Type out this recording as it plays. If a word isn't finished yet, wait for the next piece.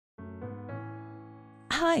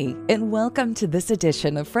Hi, and welcome to this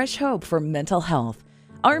edition of Fresh Hope for Mental Health.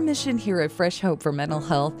 Our mission here at Fresh Hope for Mental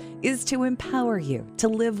Health is to empower you to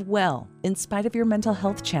live well in spite of your mental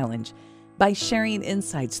health challenge by sharing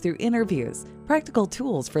insights through interviews, practical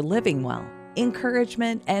tools for living well,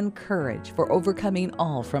 encouragement, and courage for overcoming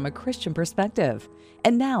all from a Christian perspective.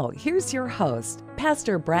 And now, here's your host,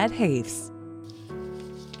 Pastor Brad Hafs.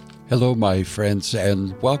 Hello, my friends,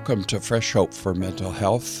 and welcome to Fresh Hope for Mental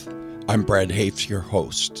Health. I'm Brad Hafs, your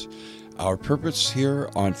host. Our purpose here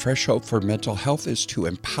on Fresh Hope for Mental Health is to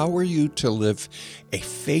empower you to live a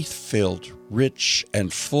faith-filled, rich,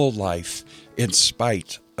 and full life in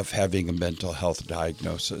spite of having a mental health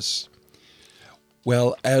diagnosis.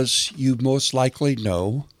 Well, as you most likely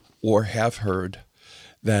know or have heard,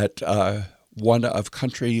 that one of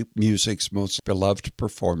country music's most beloved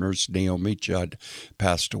performers, Naomi Judd,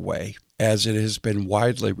 passed away. As it has been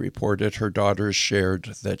widely reported, her daughters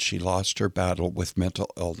shared that she lost her battle with mental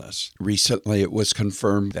illness. Recently, it was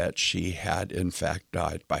confirmed that she had, in fact,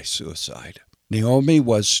 died by suicide. Naomi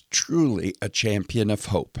was truly a champion of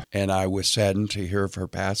hope, and I was saddened to hear of her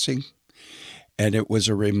passing. And it was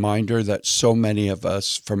a reminder that so many of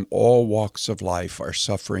us from all walks of life are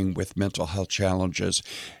suffering with mental health challenges,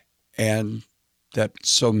 and that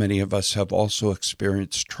so many of us have also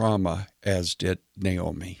experienced trauma, as did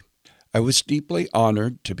Naomi. I was deeply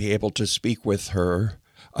honored to be able to speak with her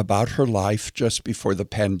about her life just before the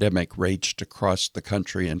pandemic raged across the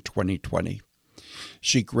country in 2020.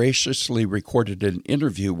 She graciously recorded an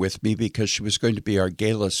interview with me because she was going to be our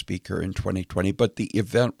gala speaker in 2020, but the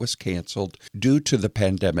event was canceled due to the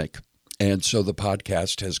pandemic, and so the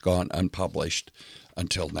podcast has gone unpublished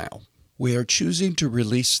until now. We are choosing to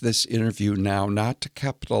release this interview now not to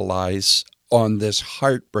capitalize on this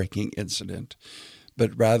heartbreaking incident,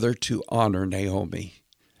 but rather to honor Naomi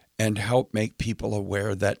and help make people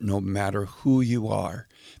aware that no matter who you are,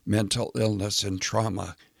 mental illness and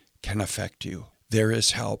trauma can affect you. There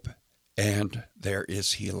is help and there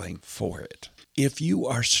is healing for it. If you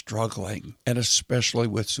are struggling, and especially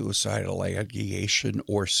with suicidal ideation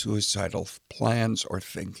or suicidal plans or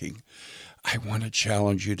thinking, I want to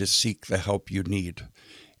challenge you to seek the help you need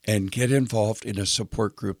and get involved in a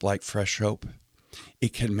support group like Fresh Hope.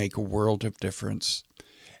 It can make a world of difference.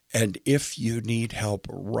 And if you need help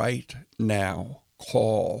right now,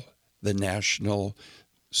 call the National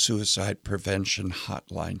Suicide Prevention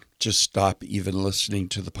Hotline. Just stop even listening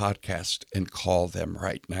to the podcast and call them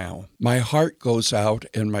right now. My heart goes out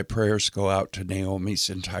and my prayers go out to Naomi's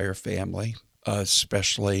entire family,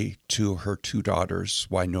 especially to her two daughters,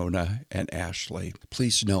 Winona and Ashley.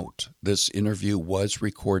 Please note, this interview was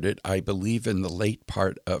recorded, I believe, in the late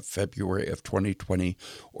part of February of 2020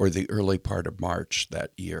 or the early part of March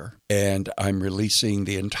that year. And I'm releasing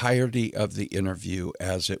the entirety of the interview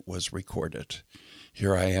as it was recorded.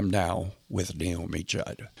 Here I am now with Naomi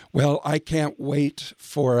Judd. Well, I can't wait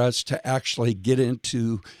for us to actually get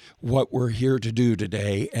into what we're here to do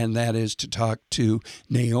today, and that is to talk to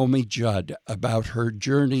Naomi Judd about her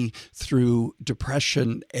journey through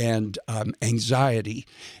depression and anxiety.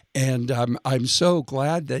 And I'm so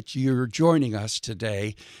glad that you're joining us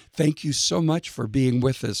today. Thank you so much for being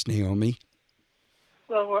with us, Naomi.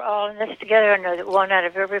 Well, we're all in this together. I know that one out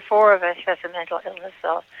of every four of us has a mental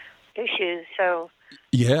illness issues, so...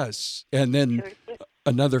 Yes, and then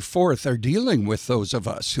another fourth are dealing with those of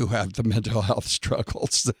us who have the mental health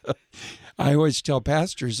struggles. I always tell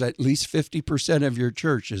pastors at least 50% of your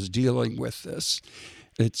church is dealing with this.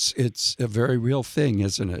 It's a very real thing,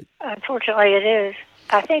 isn't it? Unfortunately, it is.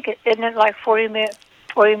 I think, isn't it like 40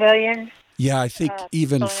 million? Yeah, I think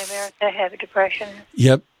even... people in America have depression.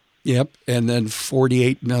 Yep. And then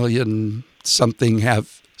 48 million something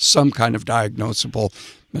have some kind of diagnosable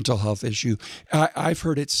mental health issue. I've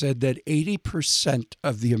heard it said that 80%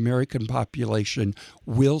 of the American population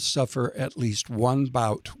will suffer at least one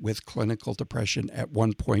bout with clinical depression at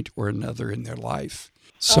one point or another in their life.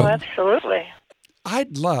 So, absolutely.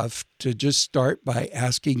 I'd love to just start by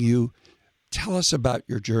asking you, tell us about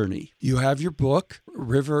your journey. You have your book,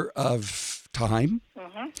 River of Time.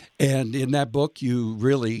 Mm-hmm. And in that book, you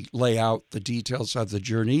really lay out the details of the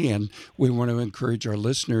journey. And we want to encourage our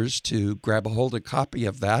listeners to grab a hold of a copy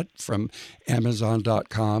of that from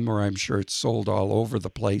Amazon.com, or I'm sure it's sold all over the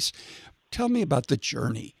place. Tell me about the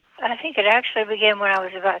journey. I think it actually began when I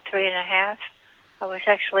was about 3.5. I was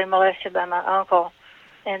actually molested by my uncle.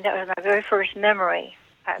 And that was my very first memory.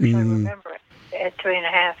 I actually remember it at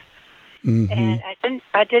 3.5. Mm-hmm. And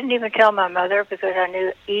I didn't even tell my mother because I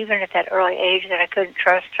knew even at that early age that I couldn't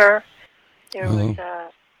trust her.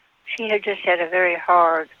 She had just had a very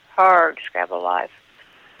hard scrabble life,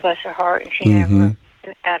 bless her heart, and she never knew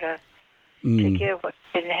how to to give what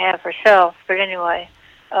she didn't have herself. But anyway,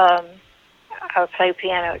 I would play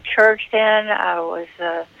piano at church then.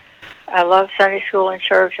 I loved Sunday school and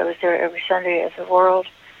church. I was there every Sunday as a world.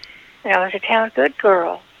 And I was a town good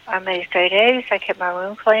girl. I made straight A's. I kept my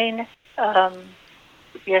room clean.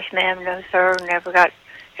 Yes, ma'am, no, sir. Never got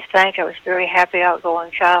spanked. I was a very happy,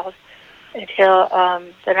 outgoing child until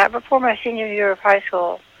the night before my senior year of high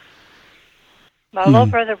school. My little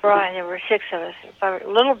brother, Brian, there were 6 of us. My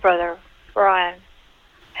little brother, Brian,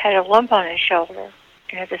 had a lump on his shoulder.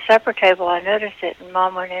 And at the supper table, I noticed it, and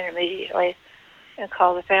Mom went in immediately and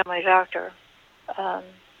called the family doctor.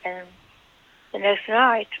 And the next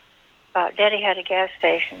night, Daddy had a gas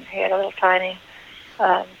station. He had a little tiny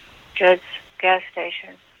Judd's gas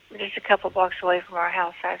station, just a couple blocks away from our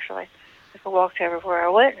house, actually. I could walk to everywhere I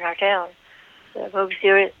went in our town. The movie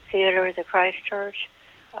theater, the Christ Church,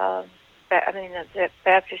 the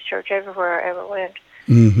Baptist church, everywhere I ever went.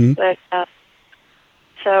 Mm-hmm. But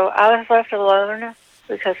so I was left alone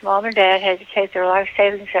because Mom and Dad had to take their life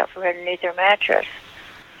savings out from underneath their mattress.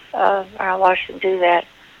 And I watched them do that.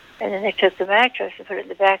 And then they took the mattress and put it in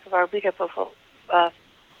the back of our beat-up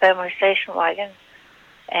family station wagon.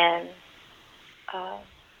 And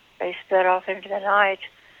they sped off into the night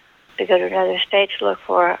to go to another state to look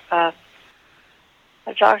for a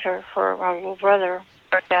doctor for my little brother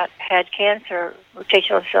that had cancer,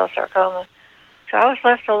 reticular cell sarcoma. So I was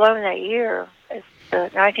left alone that year. It's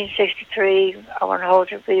 1963. I want to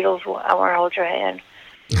hold your Beatles. I want to hold your hand.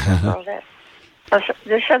 All that.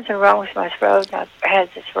 There's something wrong with my throat, and I've had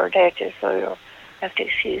this for a day or two, so you'll have to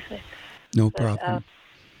excuse me. No problem.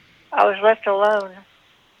 I was left alone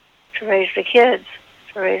to raise the kids,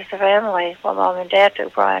 to raise the family, while Mom and Dad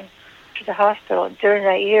took Brian to the hospital. And during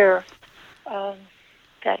that year,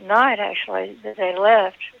 that night, actually, that they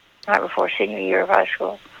left, night before senior year of high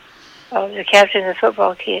school, the captain of the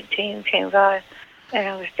football team came by, and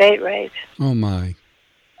I was date raped. Oh, my.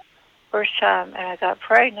 First time, and I got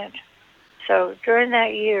pregnant. So during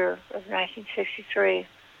that year of 1963,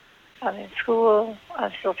 I'm in school.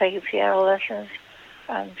 I'm still taking piano lessons.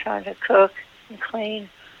 I'm trying to cook and clean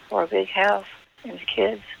for a big house and the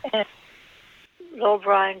kids. And little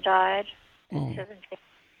Brian died at 17.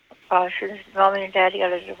 Mommy and Daddy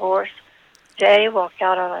got a divorce. Daddy walked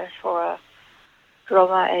out on us for a girl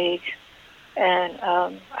my age, and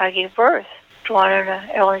I gave birth to Juana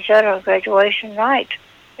Ellen Jetta on graduation night.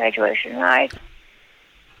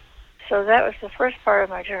 So that was the first part of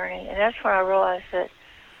my journey, and that's when I realized that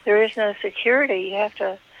there is no security. You have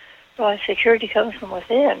to realize security comes from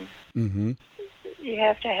within. Mm-hmm. You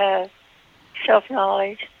have to have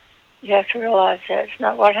self-knowledge. You have to realize that it's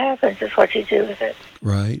not what happens, it's what you do with it.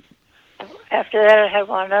 Right. After that, I had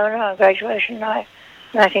Winona on graduation night,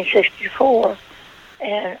 1964,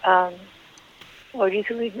 and you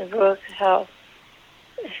can read in the book how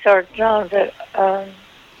it started on, but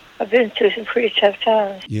I've been through some pretty tough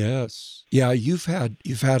times. Yes. Yeah, you've had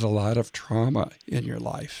a lot of trauma in your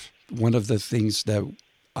life. One of the things that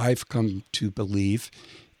I've come to believe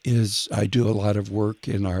is I do a lot of work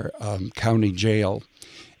in our county jail,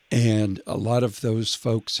 and a lot of those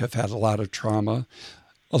folks have had a lot of trauma.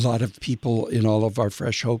 A lot of people in all of our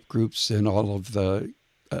Fresh Hope groups and all of the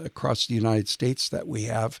across the United States that we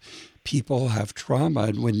have, people have trauma.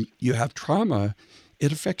 And when you have trauma,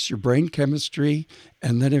 it affects your brain chemistry.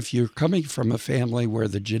 And then if you're coming from a family where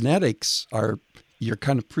the genetics are, you're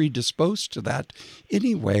kind of predisposed to that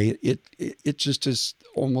anyway, it just is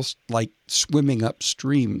almost like swimming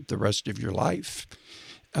upstream the rest of your life,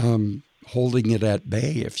 holding it at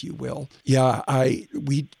bay, if you will. Yeah,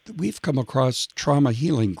 we've come across trauma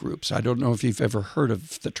healing groups. I don't know if you've ever heard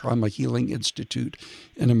of the Trauma Healing Institute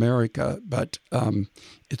in America, but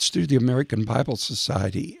it's through the American Bible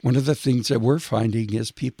Society. One of the things that we're finding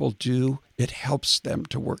is it helps them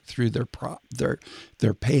to work through their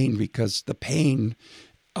pain, because the pain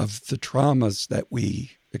of the traumas that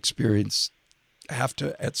we experience have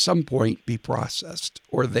to at some point be processed,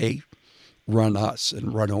 or they run us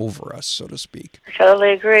and run over us, so to speak. I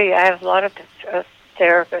totally agree. I have a lot of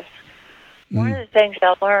therapists. One of the things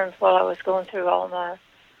I learned while I was going through all my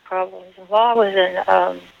problems, while I was in,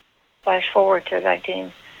 flash forward to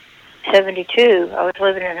 1972, I was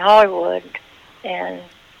living in Hollywood and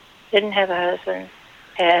didn't have a husband,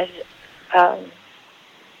 had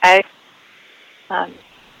my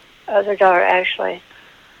other daughter, Ashley.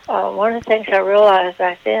 One of the things I realized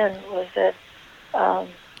back then was that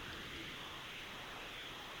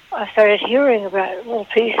I started hearing about little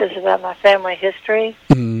pieces about my family history,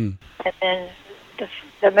 and then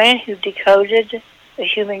the man who decoded the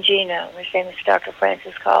human genome, his name is Dr.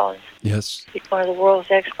 Francis Collins. Yes. He's one of the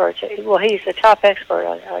world's experts. Well, he's the top expert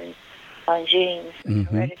on on genes,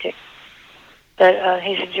 heredity. But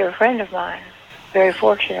he's a dear friend of mine, very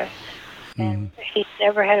fortunate. And he's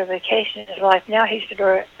never had a vacation in his life. Now he's the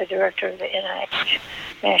director of the NIH,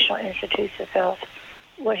 National Institutes of Health.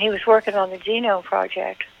 When he was working on the Genome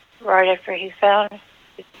Project, right after he found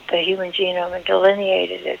the human genome and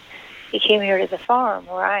delineated it, he came here to the farm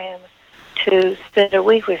where I am to spend a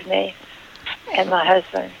week with me and my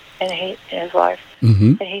husband and his wife.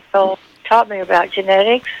 And he taught me about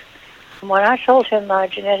genetics. And when I told him my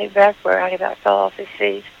genetic background, he about fell off his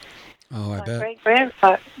feet. Oh, I bet.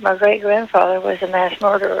 My great-grandfather was a mass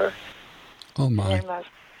murderer. Oh, my. And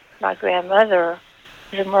my grandmother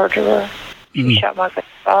was a murderer. She shot my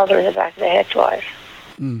grandfather in the back of the head twice.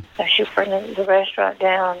 She burned the restaurant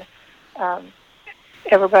down.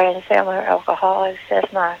 Everybody in the family are alcoholics.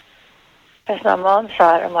 That's my mom's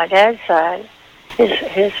side. On my dad's side,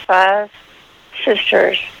 his 5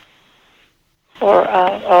 sisters were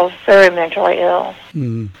all very mentally ill.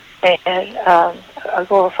 And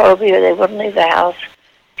agoraphobia. They wouldn't leave the house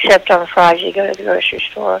except on Friday to go to the grocery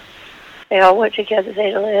store. They all went together.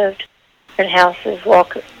 They lived in houses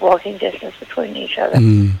walking distance between each other.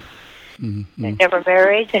 They never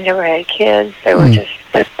married. They never had kids. They were just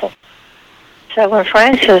simple. So when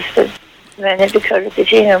Francis, the man that decoded the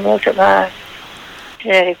genome, looked at my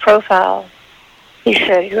genetic profile, he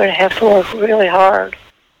said, "You're going to have to work really hard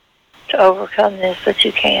to overcome this, but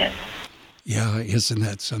you can." Yeah, isn't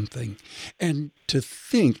that something? And to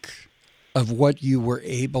think of what you were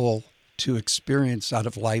able to experience out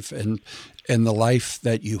of life and the life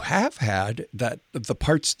that you have had, that the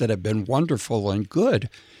parts that have been wonderful and good,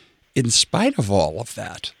 in spite of all of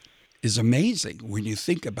that, is amazing when you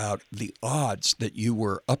think about the odds that you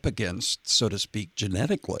were up against, so to speak,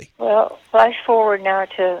 genetically. Well, flash forward now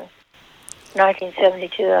to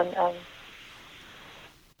 1972.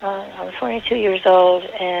 I'm 22 years old,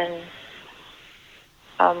 and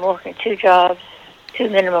I'm working 2 jobs, 2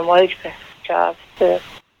 minimum wage jobs to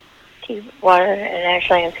keep water and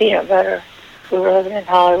actually in peanut butter. We were living in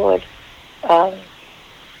Hollywood.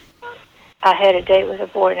 I had a date with a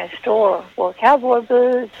boy next door, wore cowboy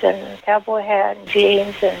boots and a cowboy hat and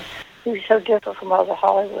jeans, and he was so different from all the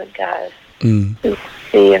Hollywood guys who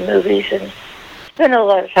see in movies and spend a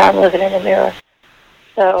lot of time looking in the mirror.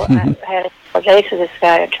 So I had a date with this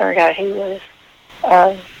guy, and it turned out he was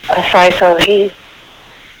a psycho. He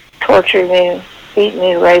tortured me, beat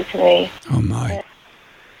me, raped me. Oh, my.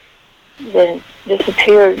 Then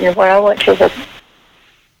disappeared. And when I went to the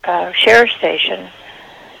sheriff's station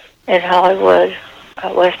in Hollywood,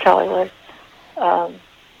 West Hollywood,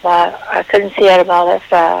 I couldn't see out of my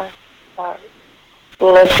left eye. My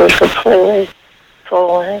lips were completely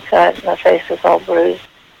swollen inside. My face was all bruised.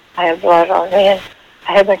 I had blood on me. And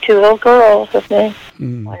I had my 2 little girls with me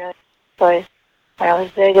when I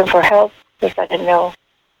was begging for help because I didn't know.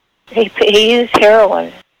 He used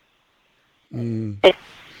heroin.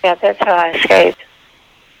 That's how I escaped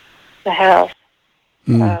the house.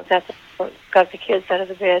 Got the kids out of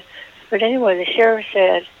the bed. But anyway, the sheriff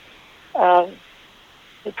said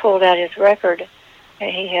he pulled out his record, and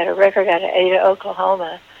he had a record out of Ada,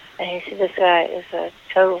 Oklahoma, and he said, "This guy is a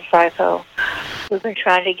total psycho. We've been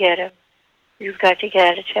trying to get him. You've got to get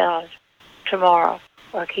out of town tomorrow,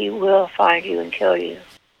 or he will find you and kill you."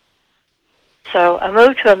 So I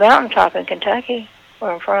moved to a mountaintop in Kentucky,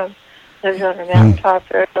 where I'm from. Lived on a mountaintop,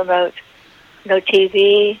 very remote. No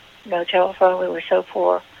TV, no telephone. We were so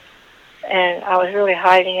poor. And I was really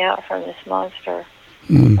hiding out from this monster.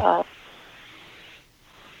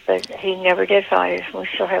 But he never did find us, and we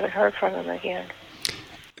still haven't heard from him again.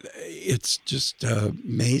 It's just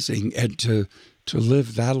amazing. And to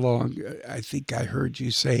live that long, I think I heard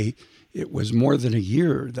you say it was more than a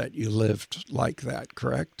year that you lived like that,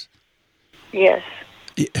 correct? Yes.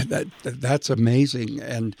 That's amazing.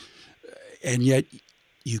 And yet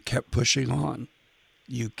you kept pushing on.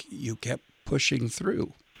 You kept pushing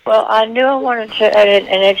through. Well, I knew I wanted to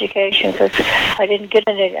an education because I didn't get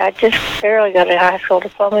it. I just barely got a high school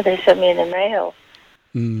diploma. They sent me in the mail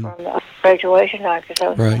from the graduation night because I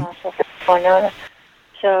was in hospital for Winona.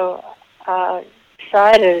 So I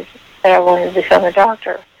decided that I wanted to become a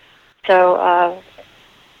doctor. So I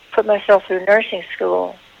put myself through nursing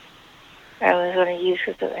school. I was going to use,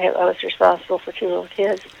 because I was responsible for 2 little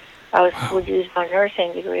kids. Would use my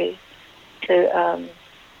nursing degree to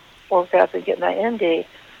work up and get my MD.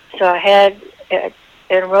 So I had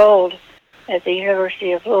enrolled at the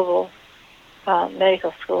University of Louisville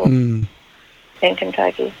Medical School in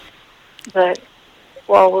Kentucky. But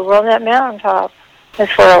while we were on that mountaintop,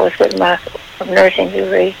 that's where I was getting my nursing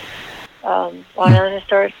degree. One of them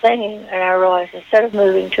started singing, and I realized instead of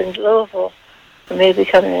moving to Louisville, for me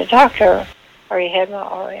becoming a doctor, I already had my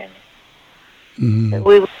RN. Mm-hmm.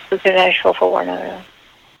 We moved to Nashville for one another.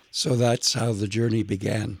 So that's how the journey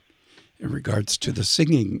began in regards to the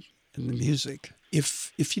singing and the music.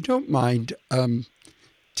 If you don't mind, tell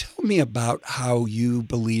me about how you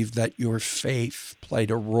believe that your faith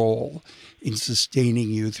played a role in sustaining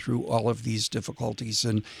you through all of these difficulties,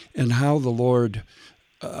 and how the Lord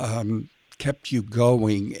kept you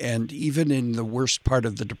going, and even in the worst part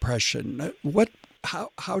of the depression.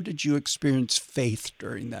 How did you experience faith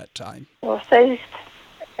during that time? Well, faith,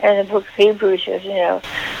 and the book of Hebrews is,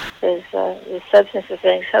 is the substance of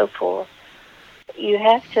things hoped for. You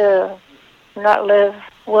have to not live.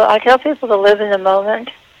 Well, I tell people to live in the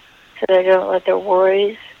moment, so they don't let their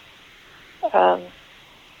worries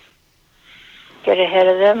get ahead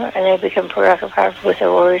of them, and they become preoccupied with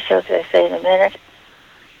their worries, so they say in a minute.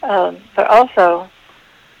 But also,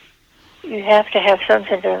 you have to have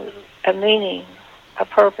something a meaning, a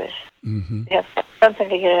purpose. Mm-hmm. You have something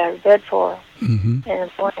to get out of bed for Mm-hmm. in the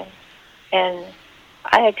morning. And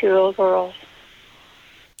I had 2 little girls.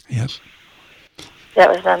 Yes. That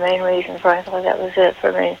was my main reason, frankly. That was it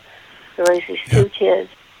for me, to raise these 2 kids.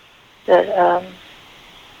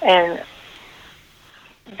 And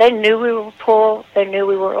they knew we were poor. They knew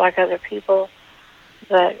we weren't like other people.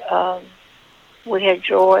 But we had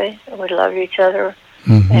joy, and we loved each other,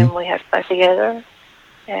 Mm-hmm. and we had fun together.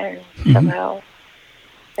 And somehow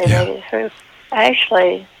they made it through.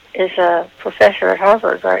 Ashley is a professor at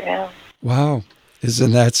Harvard right now. Wow.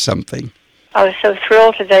 Isn't that something? I was so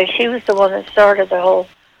thrilled today. She was the one that started the whole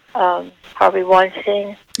Harvey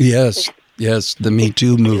Weinstein. Yes, the Me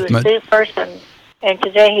Too movement. He was the person, and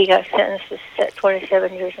today he got sentenced to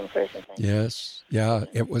 27 years in prison. Yes, yeah,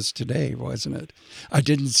 it was today, wasn't it? I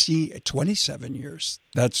didn't see 27 years.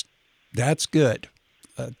 That's good.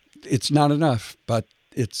 It's not enough, but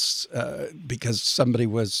it's because somebody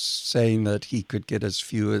was saying that he could get as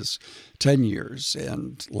few as 10 years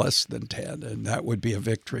and less than 10, and that would be a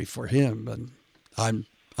victory for him. And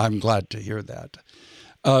I'm glad to hear that.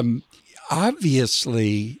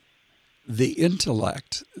 Obviously, the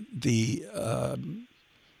intellect that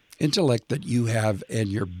you have and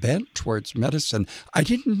your bent towards medicine, I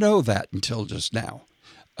didn't know that until just now.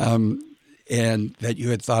 And that you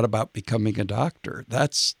had thought about becoming a doctor.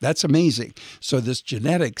 That's amazing. So this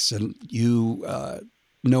genetics and you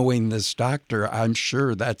knowing this doctor, I'm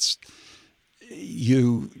sure that's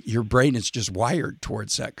your brain is just wired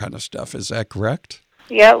towards that kind of stuff. Is that correct?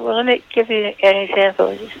 Yeah, well, let me give you an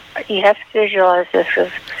example. You have to visualize this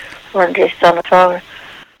because we're just on the phone.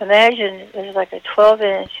 Imagine there's like a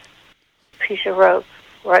 12-inch piece of rope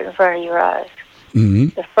right in front of your eyes. Mm-hmm.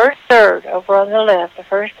 The first third, over on the left,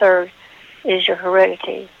 is your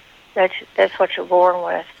heredity. That's what you're born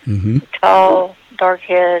with. Mm-hmm. Tall, dark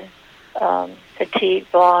head,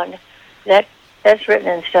 petite, blonde. That's written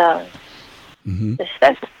in stone. Mm-hmm. The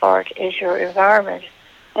second part is your environment.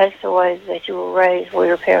 That's the way that you were raised. Were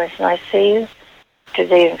your parents nice to you? Did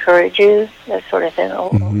they encourage you? That sort of thing.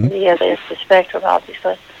 Mm-hmm. Yeah, there's the spectrum,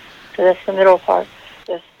 obviously. So that's the middle part.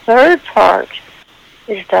 The third part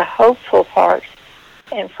is the hopeful part.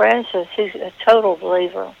 And Francis, who's a total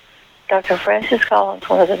believer, Dr. Francis Collins,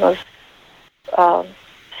 one of the most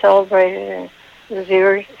celebrated and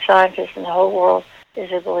revered scientists in the whole world,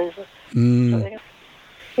 is a believer. Mm.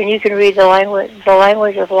 And you can read the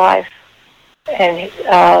language of life. And he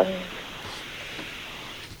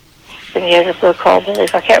has a book called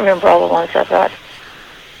Belief. I can't remember all the ones I've got.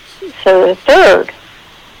 So the third,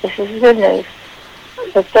 this is good news.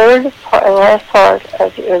 The third part, last part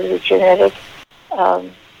of the genetic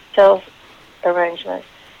self-arrangement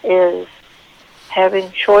is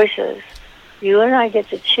having choices. You and I get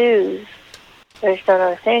to choose based on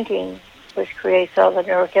our thinking, which creates all the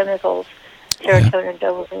neurochemicals, serotonin,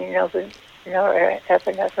 dopamine,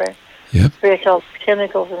 epinephrine. Yep. Creates all the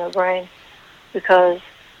chemicals in the brain because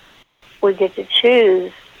we get to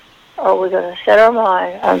choose. Are we going to set our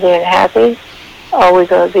mind on being happy? Are we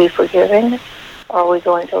going to be forgiving? Are we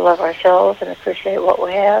going to love ourselves and appreciate what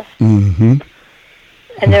we have? Mm-hmm.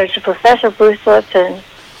 And there's a professor, Bruce Lipton.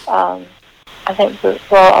 I think,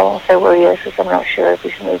 well, I won't say where he is because I'm not sure if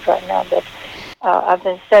he's moved right now, but I've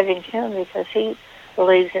been studying him because he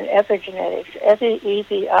believes in epigenetics.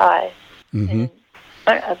 EPI. Mm-hmm.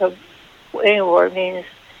 Any word means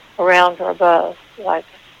around or above, like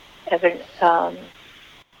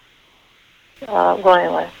well,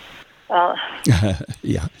 anyway.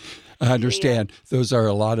 Yeah, I understand. Yeah. Those are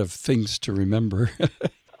a lot of things to remember.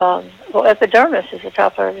 Well, epidermis is the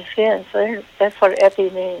top part of the skin, so that's what epi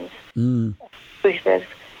means. Mm. He says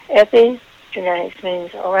epigenetics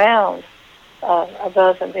means around,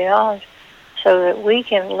 above and beyond. so that we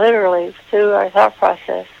can literally, through our thought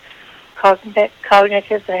process, cognitive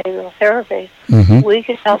behavioral therapy, we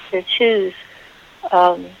can help to choose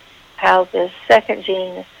how the second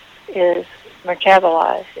gene is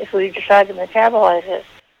metabolized. If we decide to metabolize it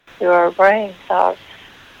through our brain thoughts,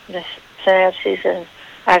 the synapses and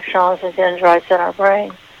axons and dendrites in our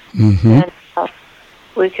brain, and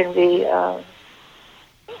we can be,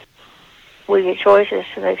 we get choices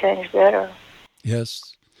to make things better.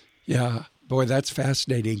 Yes. Yeah. Boy, that's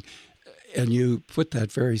fascinating. And you put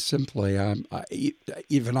that very simply.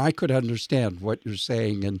 Even I could understand what you're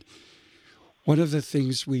saying. And one of the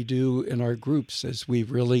things we do in our groups is we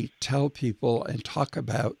really tell people and talk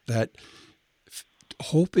about that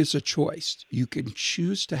hope is a choice. You can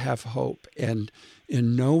choose to have hope. And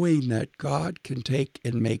in knowing that God can take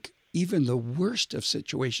and make even the worst of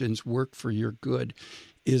situations work for your good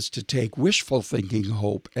is to take wishful thinking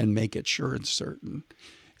hope and make it sure and certain.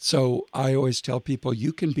 So I always tell people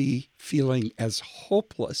you can be feeling as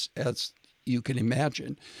hopeless as you can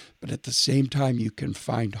imagine, but at the same time you can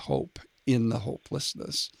find hope in the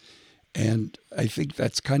hopelessness. And I think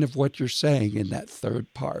that's kind of what you're saying in that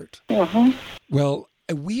third part. Well,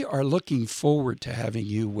 we are looking forward to having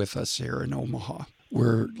you with us here in Omaha.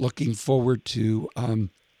 We're looking forward to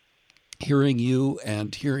hearing you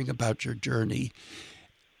and hearing about your journey.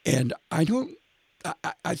 And I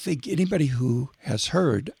think anybody who has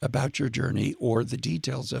heard about your journey or the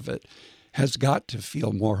details of it has got to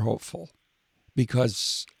feel more hopeful,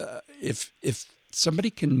 because if somebody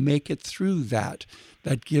can make it through that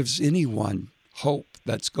gives anyone hope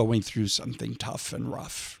that's going through something tough and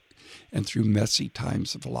rough and through messy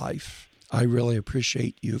times of life. I really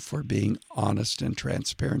appreciate you for being honest and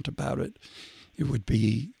transparent about it. It would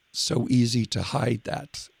be so easy to hide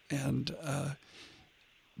that, and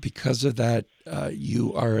because of that,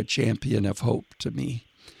 you are a champion of hope to me.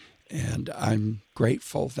 And I'm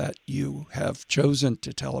grateful that you have chosen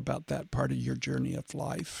to tell about that part of your journey of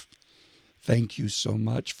life. Thank you so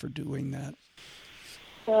much for doing that.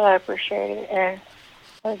 Well, I appreciate it. And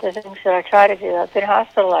one of the things that I try to do, I've been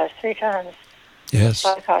hospitalized 3 times. Yes.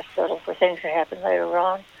 Psych hospital for things that happened later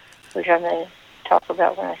on, which I may talk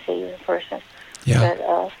about when I see you in person.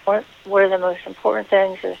 Yeah. But one of the most important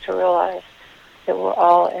things is to realize that we're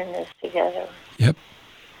all in this together. Yep,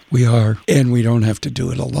 we are. And we don't have to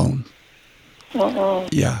do it alone.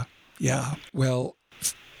 Yeah. Well,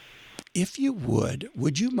 if you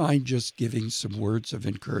would you mind just giving some words of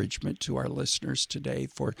encouragement to our listeners today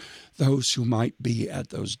for those who might be at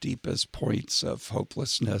those deepest points of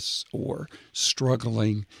hopelessness or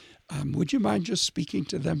struggling? Would you mind just speaking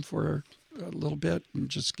to them for a little bit and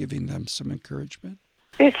just giving them some encouragement?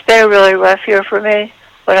 It's been a really rough year for me.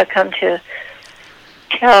 When I come to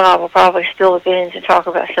Cal, and I will probably spill the beans and talk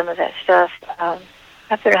about some of that stuff.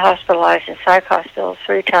 I've been hospitalized in psych hospitals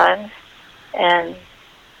 3 times, and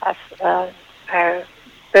in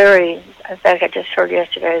fact, I just heard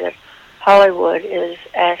yesterday that Hollywood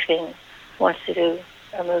wants to do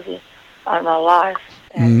a movie on my life,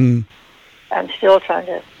 and I'm still trying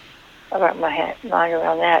to wrap my mind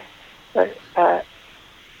around that. But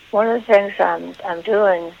one of the things I'm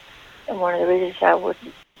doing, and one of the reasons I would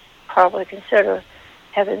probably consider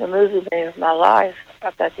having a movie made of my life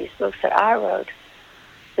about these books that I wrote,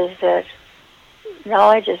 is that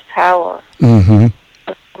knowledge is power. The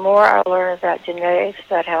more I learn about genetics,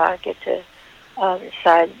 about how I get to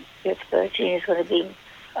decide if the gene is going to be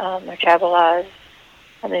metabolized,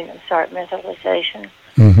 methylation,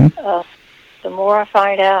 the more I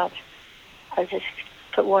find out, I just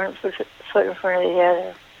put one foot in front of the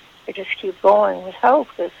other. I just keep going with hope,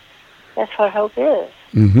 because that's what hope is.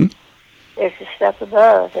 It's a step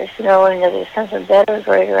above. It's knowing that there's something better,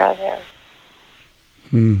 greater out there.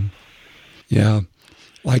 Yeah.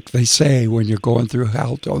 Like they say, when you're going through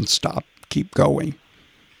hell, don't stop. Keep going.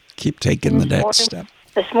 Keep taking the next step.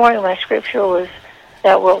 This morning, my scripture was,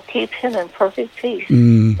 "That will keep him in perfect peace,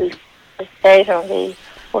 who stays on thee,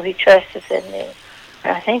 for he trusteth in me."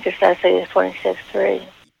 And I think it's Isaiah 26:3.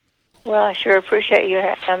 Well, I sure appreciate you.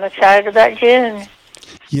 I'm excited about June.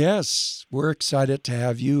 Yes, we're excited to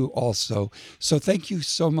have you also. So thank you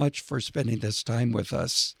so much for spending this time with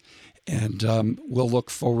us. And we'll look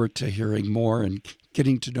forward to hearing more and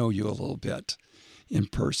getting to know you a little bit in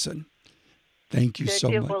person. Thank you so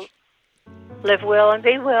much. Will live well and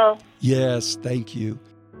be well. Yes, thank you.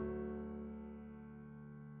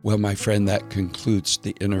 Well, my friend, that concludes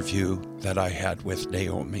the interview that I had with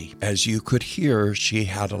Naomi. As you could hear, she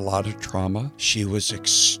had a lot of trauma. She was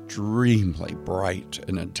extremely bright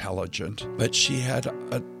and intelligent, but she had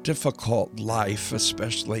a difficult life,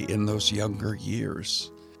 especially in those younger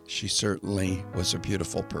years. She certainly was a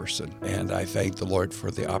beautiful person, and I thank the Lord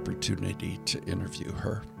for the opportunity to interview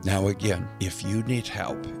her. Now again, if you need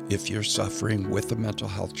help, if you're suffering with a mental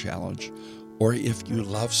health challenge, or if you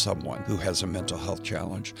love someone who has a mental health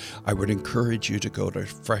challenge, I would encourage you to go to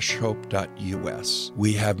freshhope.us.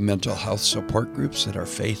 We have mental health support groups that are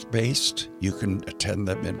faith-based. You can attend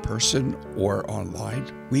them in person or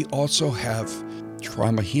online. We also have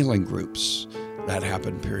trauma healing groups that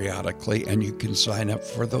happen periodically, and you can sign up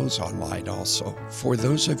for those online also. For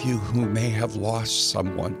those of you who may have lost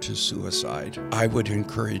someone to suicide, I would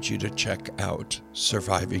encourage you to check out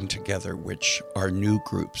Surviving Together, which are new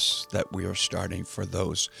groups that we are starting for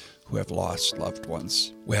those who have lost loved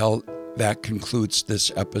ones. Well, that concludes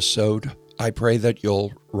this episode. I pray that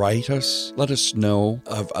you'll write us. Let us know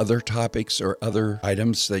of other topics or other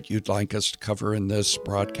items that you'd like us to cover in this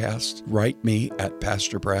broadcast. Write me at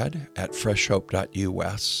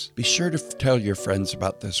pastorbrad@freshhope.us. Be sure to tell your friends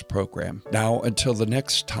about this program. Now, until the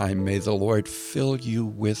next time, may the Lord fill you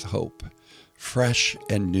with hope, fresh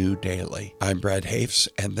and new daily. I'm Brad Hafes,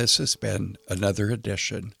 and this has been another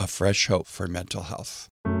edition of Fresh Hope for Mental Health.